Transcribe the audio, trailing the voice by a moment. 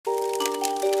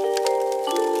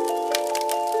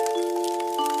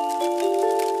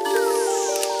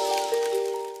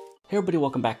Hey everybody,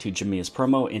 welcome back to Jamia's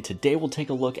Promo, and today we'll take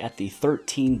a look at the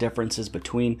 13 differences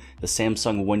between the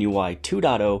Samsung One UI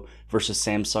 2.0 versus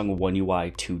Samsung One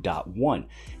UI 2.1.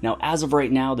 Now, as of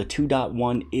right now, the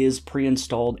 2.1 is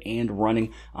pre-installed and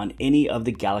running on any of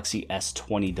the Galaxy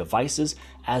S20 devices,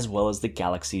 as well as the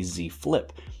Galaxy Z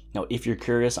Flip. Now, if you're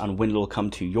curious on when it'll come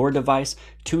to your device,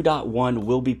 2.1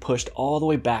 will be pushed all the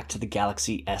way back to the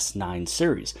Galaxy S9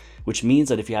 series, which means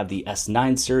that if you have the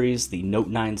S9 series, the Note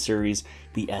 9 series,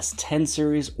 the S10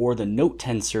 series, or the Note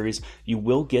 10 series, you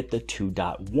will get the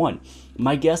 2.1.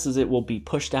 My guess is it will be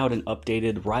pushed out and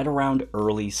updated right around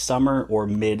early summer or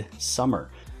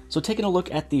mid-summer. So taking a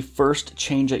look at the first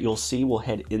change that you'll see, we'll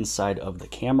head inside of the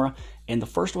camera. And the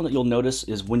first one that you'll notice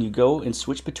is when you go and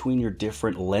switch between your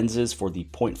different lenses for the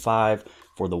 0.5,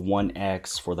 for the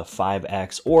 1x, for the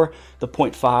 5x, or the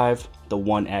 0.5, the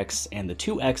 1x, and the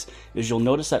 2x, is you'll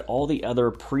notice that all the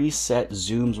other preset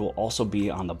zooms will also be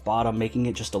on the bottom, making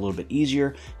it just a little bit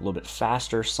easier, a little bit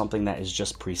faster, something that is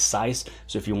just precise.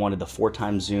 So if you wanted the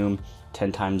 4x zoom,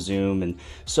 10x zoom, and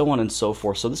so on and so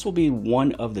forth. So this will be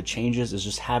one of the changes, is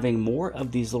just having more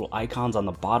of these little icons on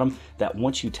the bottom that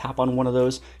once you tap on one of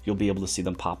those, you'll be able to see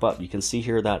them pop up. You can see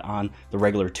here that on the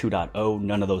regular 2.0,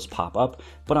 none of those pop up,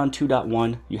 but on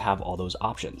 2.1, you have all those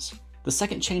options. The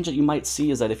second change that you might see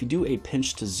is that if you do a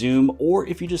pinch to zoom, or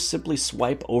if you just simply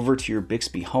swipe over to your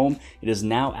Bixby Home, it is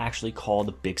now actually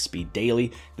called Bixby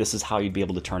Daily. This is how you'd be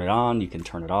able to turn it on. You can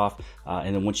turn it off.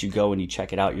 And then once you go and you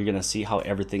check it out, you're gonna see how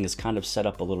everything is kind of set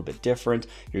up a little bit different.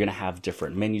 You're gonna have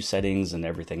different menu settings and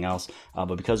everything else.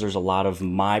 But because there's a lot of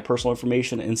my personal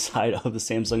information inside of the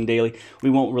Samsung Daily,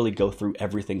 we won't really go through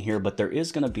everything here, but there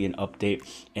is gonna be an update,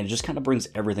 and it just kind of brings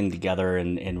everything together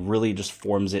and really just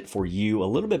forms it for you a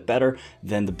little bit better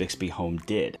than the Bixby Home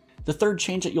did. The third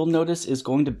change that you'll notice is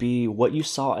going to be what you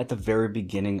saw at the very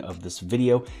beginning of this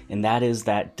video, and that is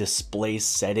that display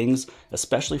settings,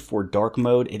 especially for dark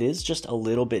mode. It is just a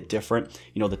little bit different.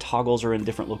 You know, the toggles are in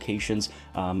different locations.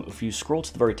 If you scroll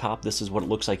to the very top, this is what it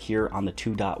looks like here on the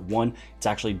 2.1. It's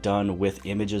actually done with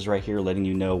images right here, letting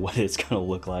you know what it's gonna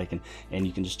look like, and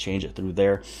you can just change it through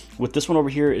there. With this one over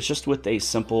here, it's just with a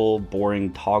simple,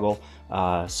 boring toggle.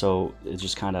 So it's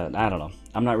just kind of, I don't know.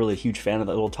 I'm not really a huge fan of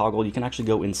that little toggle. You can actually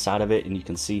go inside of it and you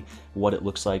can see what it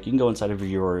looks like. You can go inside of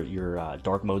your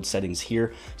dark mode settings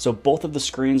here. So both of the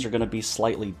screens are going to be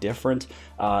slightly different.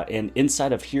 And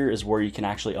inside of here is where you can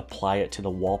actually apply it to the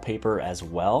wallpaper as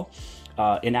well.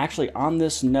 And actually on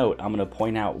this note, I'm going to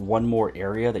point out one more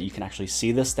area that you can actually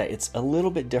see this, that it's a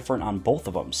little bit different on both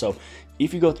of them. So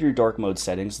if you go through your dark mode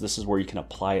settings, this is where you can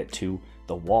apply it to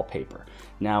the wallpaper.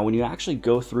 Now, when you actually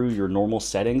go through your normal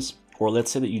settings, or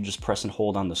let's say that you just press and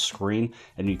hold on the screen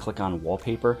and you click on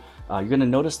wallpaper, you're gonna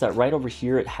notice that right over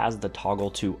here, it has the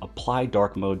toggle to apply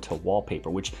dark mode to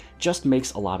wallpaper, which just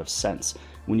makes a lot of sense.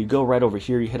 When you go right over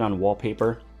here, you hit on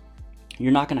wallpaper,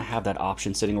 you're not gonna have that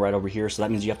option sitting right over here. So that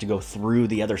means you have to go through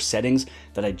the other settings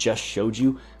that I just showed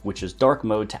you, which is dark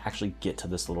mode, to actually get to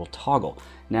this little toggle.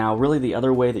 Now, really the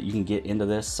other way that you can get into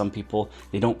this, some people,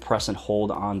 they don't press and hold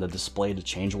on the display to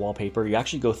change wallpaper. You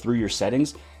actually go through your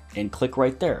settings and click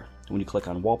right there. When you click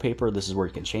on wallpaper, this is where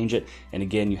you can change it. And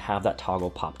again, you have that toggle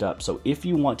popped up. So if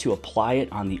you want to apply it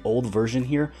on the old version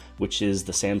here, which is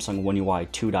the Samsung One UI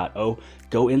 2.0,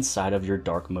 go inside of your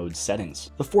dark mode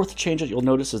settings. The fourth change that you'll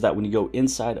notice is that when you go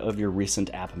inside of your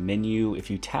recent app menu, if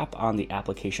you tap on the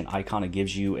application icon, it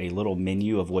gives you a little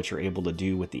menu of what you're able to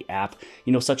do with the app,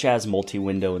 you know, such as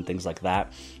multi-window and things like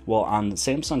that. Well, on the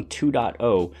Samsung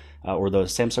 2.0, or the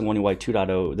Samsung One UI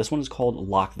 2.0, this one is called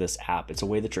Lock This App. It's a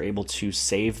way that you're able to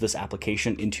save this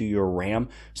application into your RAM.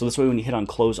 So this way, when you hit on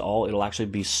close all, it'll actually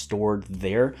be stored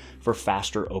there for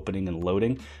faster opening and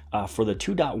loading. For the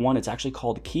 2.1, it's actually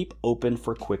called Keep Open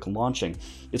for Quick Launching.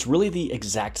 It's really the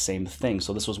exact same thing.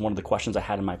 So this was one of the questions I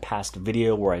had in my past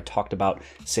video where I talked about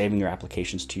saving your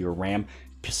applications to your RAM.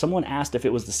 Someone asked if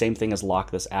it was the same thing as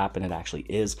Lock This App, and it actually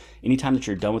is. Anytime that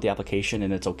you're done with the application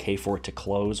and it's okay for it to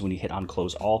close, when you hit on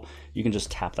close all, you can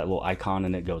just tap that little icon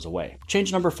and it goes away.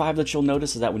 Change number 5 that you'll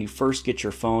notice is that when you first get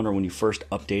your phone, or when you first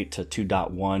update to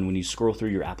 2.1, when you scroll through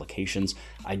your applications,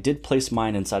 I did place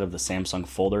mine inside of the Samsung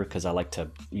folder because I like to,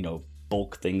 you know,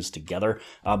 bulk things together,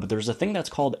 but there's a thing that's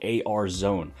called AR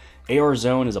Zone. AR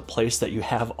Zone is a place that you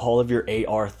have all of your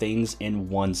AR things in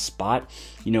one spot.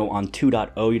 You know, on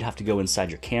 2.0, you'd have to go inside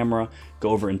your camera, go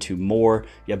over into more,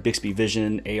 you have Bixby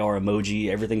Vision, AR emoji,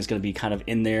 everything's gonna be kind of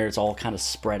in there. It's all kind of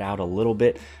spread out a little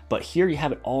bit, but here you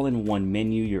have it all in one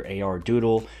menu, your AR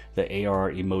doodle, the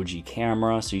AR emoji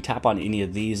camera. So you tap on any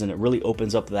of these and it really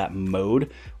opens up that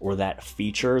mode or that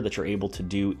feature that you're able to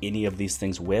do any of these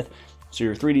things with. So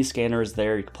your 3D scanner is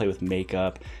there. You can play with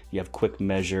makeup. You have quick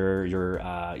measure, your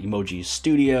emoji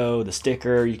studio, the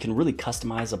sticker. You can really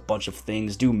customize a bunch of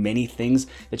things, do many things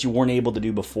that you weren't able to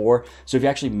do before. So if you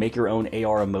actually make your own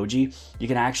AR emoji, you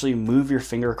can actually move your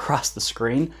finger across the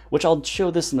screen, which I'll show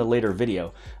this in a later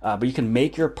video, but you can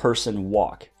make your person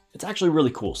walk. It's actually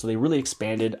really cool. So they really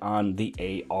expanded on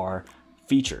the AR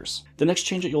features. The next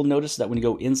change that you'll notice is that when you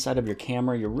go inside of your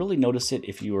camera, you'll really notice it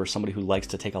if you are somebody who likes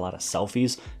to take a lot of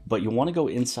selfies, but you want to go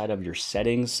inside of your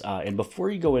settings. And before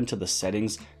you go into the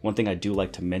settings, one thing I do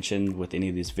like to mention with any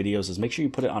of these videos is make sure you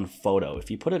put it on photo.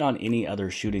 If you put it on any other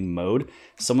shooting mode,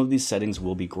 some of these settings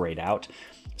will be grayed out.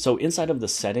 So inside of the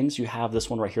settings, you have this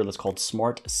one right here that's called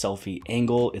Smart Selfie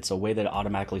Angle. It's a way that it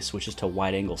automatically switches to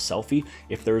wide angle selfie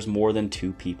if there's more than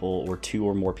 2 people or 2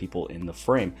 or more people in the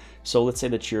frame. So let's say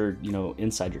that you're,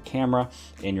 inside your camera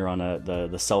and you're on the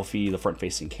selfie, the front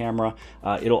facing camera,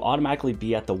 it'll automatically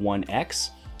be at the 1x.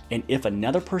 And if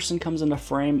another person comes into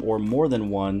frame or more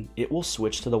than one, it will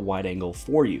switch to the wide angle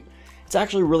for you. It's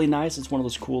actually really nice. It's one of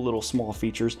those cool little small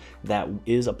features that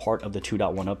is a part of the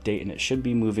 2.1 update, and it should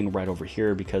be moving right over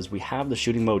here because we have the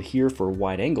shooting mode here for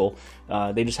wide angle.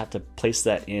 They just have to place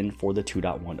that in for the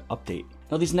 2.1 update.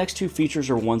 Now these next 2 features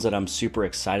are ones that I'm super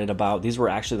excited about. These were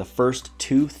actually the first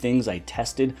 2 things I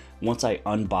tested once I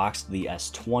unboxed the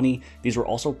S20. These were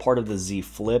also part of the Z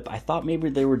Flip. I thought maybe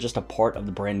they were just a part of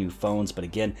the brand new phones, but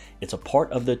again, it's a part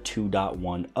of the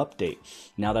 2.1 update.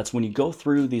 Now that's when you go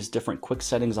through these different quick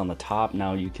settings on the top.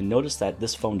 Now you can notice that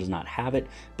this phone does not have it,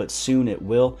 but soon it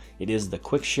will. It is the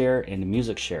quick share and the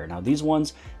music share. Now these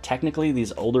ones, technically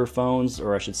these older phones,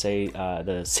 or I should say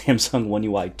the Samsung One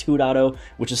UI 2.0,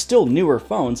 which is still newer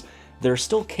phones, they're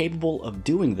still capable of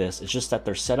doing this. It's just that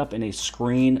they're set up in a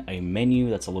screen, a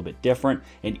menu that's a little bit different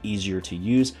and easier to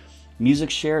use. Music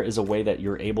share is a way that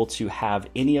you're able to have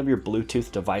any of your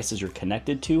Bluetooth devices you're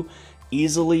connected to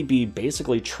easily be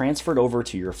basically transferred over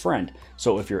to your friend.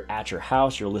 So if you're at your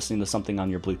house, you're listening to something on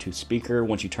your Bluetooth speaker,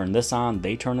 once you turn this on,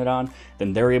 they turn it on,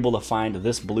 then they're able to find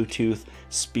this Bluetooth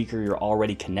speaker you're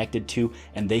already connected to,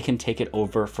 and they can take it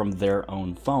over from their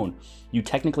own phone. You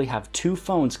technically have 2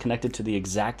 phones connected to the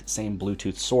exact same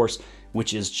Bluetooth source,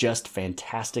 which is just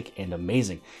fantastic and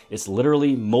amazing. It's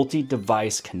literally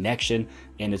multi-device connection,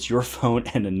 and it's your phone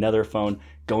and another phone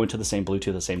going to the same Bluetooth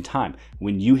at the same time.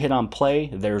 When you hit on play,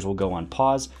 theirs will go on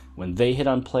pause. When they hit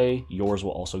on play, yours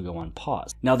will also go on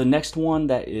pause. Now the next one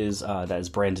that is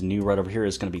brand new right over here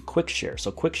is going to be Quick Share.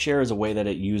 So Quick Share is a way that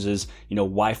it uses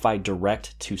Wi-Fi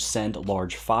direct to send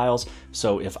large files.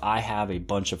 So if I have a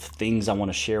bunch of things I want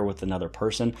to share with another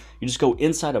person, you just go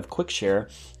inside of Quick Share,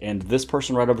 and this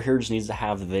person right over here just needs to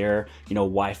have their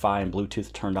Wi-Fi and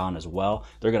Bluetooth turned on as well.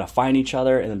 They're going to find each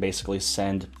other and then basically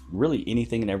send really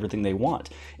anything and everything they want.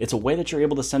 It's a way that you're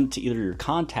able to send it to either your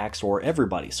contacts or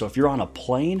everybody. So if you're on a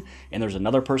plane and there's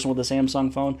another person with a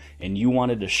Samsung phone and you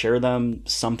wanted to share them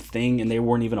something and they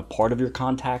weren't even a part of your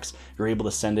contacts, you're able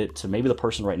to send it to maybe the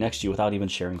person right next to you without even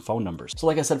sharing phone numbers. So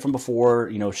like I said from before,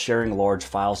 sharing large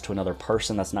files to another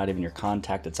person that's not even your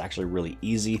contact, it's actually really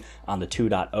easy on the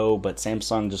 2.0, but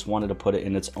Samsung just wanted to put it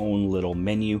in its own little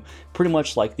menu, pretty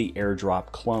much like the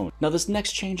AirDrop clone. Now this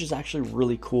next change is actually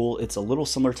really cool. It's a little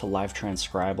similar to Live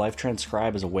Transcribe. Live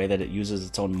Transcribe is a way that it uses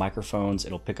its own microphones.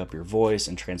 It'll pick up your voice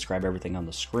and transcribe everything on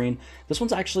the screen. This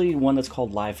one's actually one that's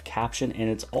called Live Caption, and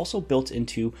it's also built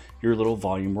into your little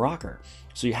volume rocker.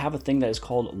 So you have a thing that is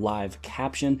called Live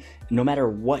Caption. No matter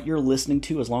what you're listening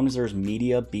to, as long as there's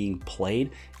media being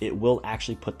played, it will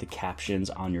actually put the captions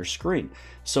on your screen.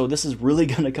 So this is really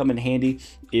going to come in handy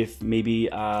if maybe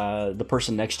the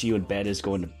person next to you in bed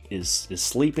is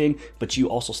sleeping, but you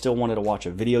also still wanted to watch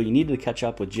a video. You needed to catch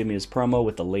up with Jimmy's promo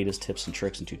with the latest tips and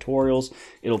tricks and tutorials.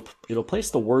 It'll place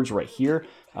the words right here.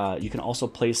 You can also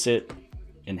place it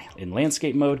in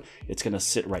landscape mode. It's going to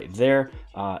sit right there.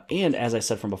 And as I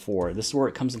said from before, this is where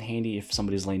it comes in handy if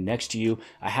somebody's laying next to you.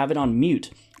 I have it on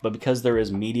mute, but because there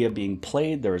is media being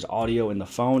played, there is audio in the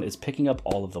phone, it's picking up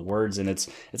all of the words, and it's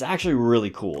actually really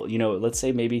cool. Let's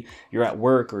say maybe you're at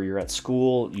work or you're at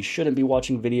school, you shouldn't be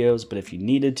watching videos, but if you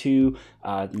needed to,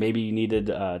 maybe you needed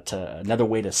another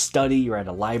way to study, you're at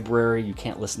a library, you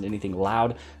can't listen to anything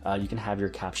loud, you can have your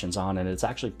captions on, and it's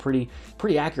actually pretty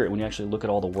accurate when you actually look at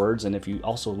all the words. And if you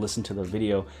also listen to the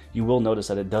video, you will notice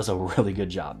that it does a really good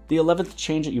job. The 11th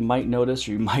change that you might notice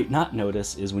or you might not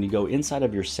notice is when you go inside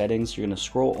of your settings, you're going to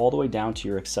scroll go all the way down to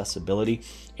your accessibility,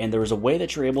 and there is a way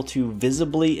that you're able to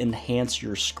visibly enhance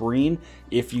your screen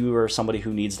if you are somebody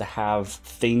who needs to have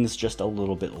things just a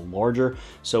little bit larger.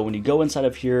 So when you go inside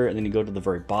of here and then you go to the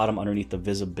very bottom underneath the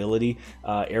visibility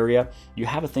area, you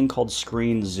have a thing called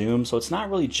screen zoom. So it's not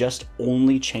really just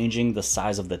only changing the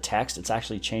size of the text, it's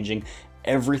actually changing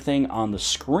everything on the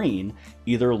screen,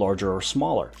 either larger or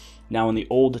smaller. Now in the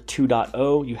old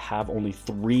 2.0, you have only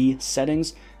 3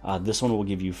 settings. This one will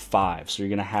give you 5. So you're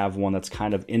gonna have one that's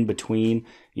kind of in between,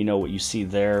 you know, what you see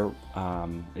there.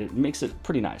 It makes it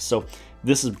pretty nice. So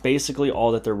this is basically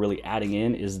all that they're really adding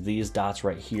in is these dots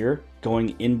right here,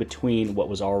 going in between what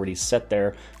was already set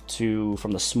there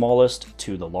from the smallest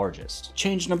to the largest.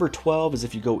 Change number 12 is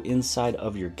if you go inside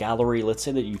of your gallery, let's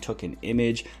say that you took an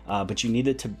image, but you need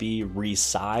it to be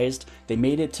resized. They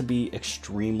made it to be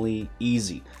extremely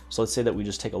easy. So let's say that we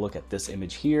just take a look at this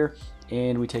image here,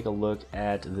 and we take a look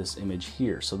at this image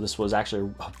here. So this was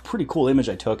actually a pretty cool image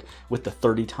I took with the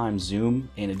 30 times zoom,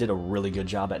 and it did a really good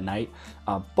job at night.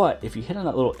 But if you hit on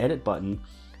that little edit button,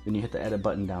 then you hit the edit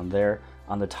button down there,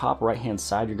 on the top right hand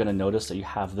side, you're gonna notice that you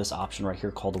have this option right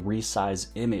here called Resize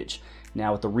Image.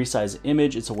 Now with the Resize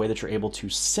Image, it's a way that you're able to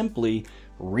simply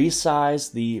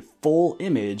resize the full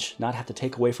image, not have to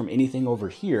take away from anything over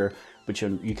here, but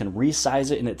you can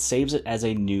resize it and it saves it as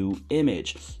a new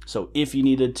image. So if you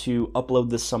needed to upload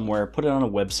this somewhere, put it on a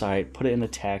website, put it in a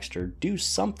text or do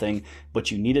something,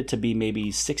 but you need it to be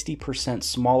maybe 60%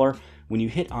 smaller, when you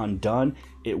hit on done,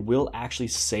 it will actually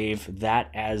save that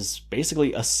as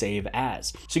basically a save as.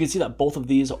 So you can see that both of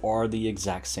these are the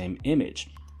exact same image.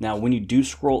 Now, when you do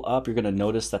scroll up, you're gonna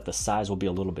notice that the size will be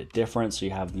a little bit different. So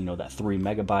you have, you know, that 3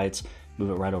 megabytes, move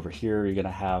it right over here, you're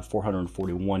gonna have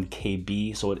 441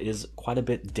 KB. So it is quite a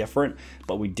bit different,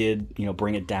 but we did, you know,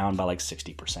 bring it down by like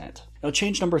 60%. Now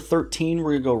change number 13,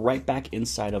 we're gonna go right back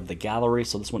inside of the gallery.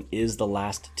 So this one is the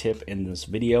last tip in this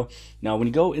video. Now, when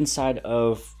you go inside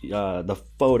of the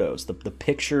photos, the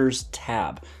pictures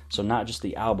tab, so not just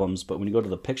the albums, but when you go to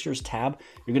the pictures tab,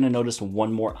 you're gonna notice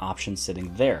one more option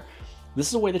sitting there. This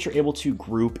is a way that you're able to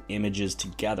group images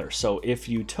together. So if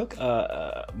you took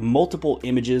multiple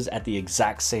images at the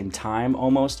exact same time,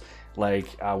 almost like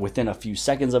within a few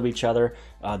seconds of each other,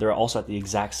 they're also at the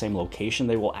exact same location,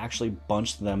 they will actually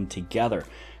bunch them together.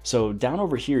 So down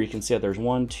over here, you can see that there's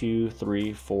 1, 2,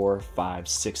 3, 4, 5,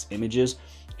 6 images.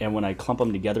 And when I clump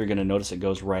them together, you're gonna notice it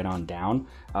goes right on down.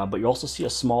 But you also see a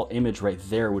small image right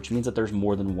there, which means that there's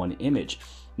more than one image.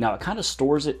 Now it kind of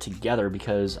stores it together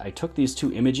because I took these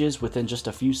 2 images within just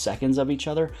a few seconds of each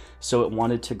other, so it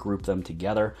wanted to group them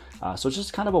together. So it's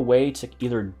just kind of a way to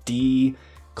either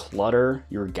declutter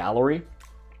your gallery,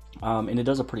 and it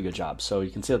does a pretty good job. So you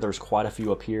can see that there's quite a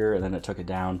few up here, and then it took it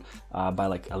down by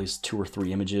like at least 2 or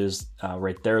 3 images.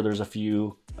 Right there, there's a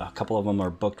couple of them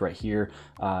are booked right here,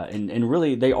 and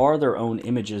really they are their own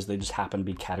images, they just happen to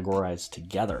be categorized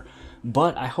together.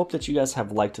 But I hope that you guys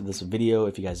have liked this video.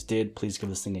 If you guys did, please give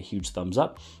this thing a huge thumbs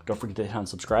up. Don't forget to hit on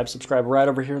subscribe right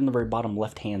over here on the very bottom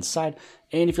left hand side.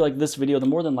 And if you like this video, then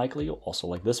more than likely you'll also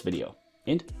like this video.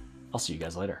 And I'll see you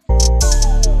guys later.